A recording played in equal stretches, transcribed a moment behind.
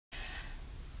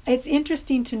It's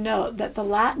interesting to note that the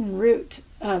Latin root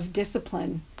of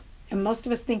discipline, and most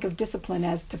of us think of discipline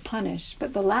as to punish,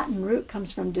 but the Latin root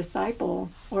comes from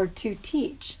disciple or to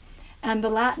teach. And the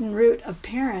Latin root of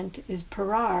parent is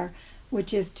parar,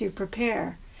 which is to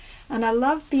prepare. And I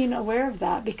love being aware of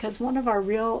that, because one of our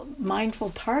real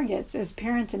mindful targets as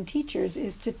parents and teachers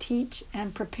is to teach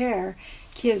and prepare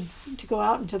kids to go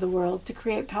out into the world to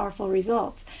create powerful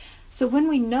results. So when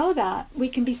we know that, we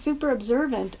can be super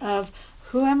observant of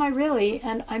who am I really,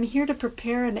 and I'm here to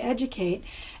prepare and educate,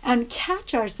 and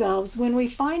catch ourselves when we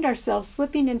find ourselves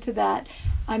slipping into that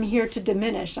I'm here to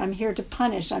diminish, I'm here to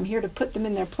punish, I'm here to put them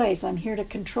in their place, I'm here to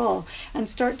control, and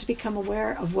start to become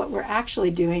aware of what we're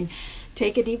actually doing.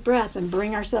 Take a deep breath and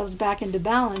bring ourselves back into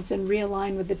balance and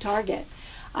realign with the target.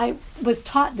 I was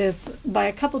taught this by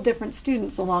a couple different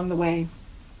students along the way.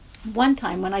 One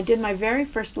time when I did my very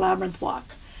first labyrinth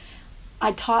walk,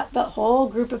 I taught the whole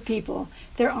group of people,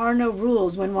 there are no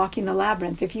rules when walking the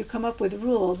labyrinth. If you come up with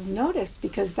rules, notice,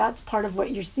 because that's part of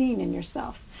what you're seeing in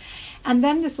yourself. And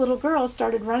then this little girl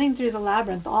started running through the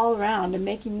labyrinth all around and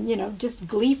making, just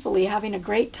gleefully having a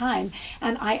great time.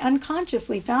 And I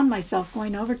unconsciously found myself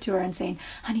going over to her and saying,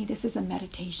 honey, this is a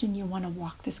meditation. You want to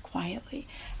walk this quietly.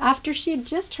 After she had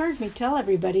just heard me tell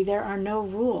everybody there are no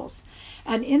rules.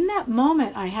 And in that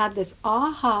moment, I had this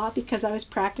aha, because I was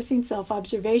practicing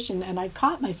self-observation, and I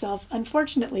caught myself,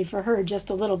 unfortunately for her, just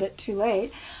a little bit too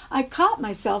late, I caught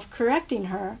myself correcting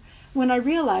her when I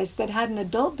realized that had an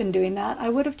adult been doing that, I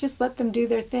would have just let them do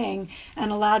their thing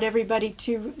and allowed everybody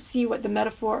to see what the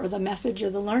metaphor or the message or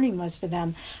the learning was for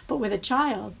them. But with a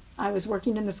child, I was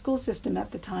working in the school system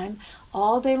at the time.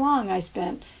 All day long I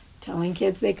spent telling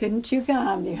kids they couldn't chew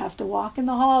gum, you have to walk in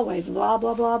the hallways, blah,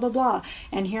 blah, blah, blah, blah.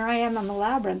 And here I am on the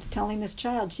labyrinth telling this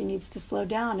child she needs to slow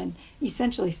down and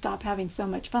essentially stop having so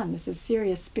much fun. This is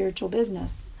serious spiritual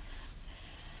business.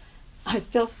 I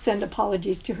still send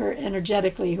apologies to her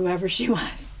energetically, whoever she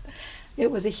was.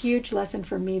 It was a huge lesson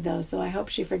for me, though, so I hope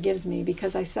she forgives me,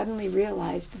 because I suddenly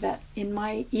realized that in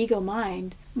my ego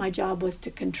mind, my job was to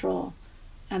control.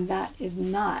 And that is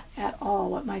not at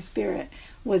all what my spirit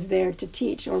was there to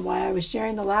teach, or why I was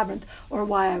sharing the labyrinth, or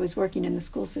why I was working in the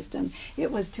school system.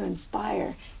 It was to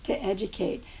inspire, to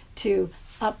educate, to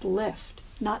uplift,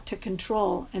 not to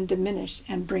control and diminish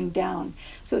and bring down.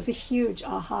 So it's a huge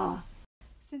aha.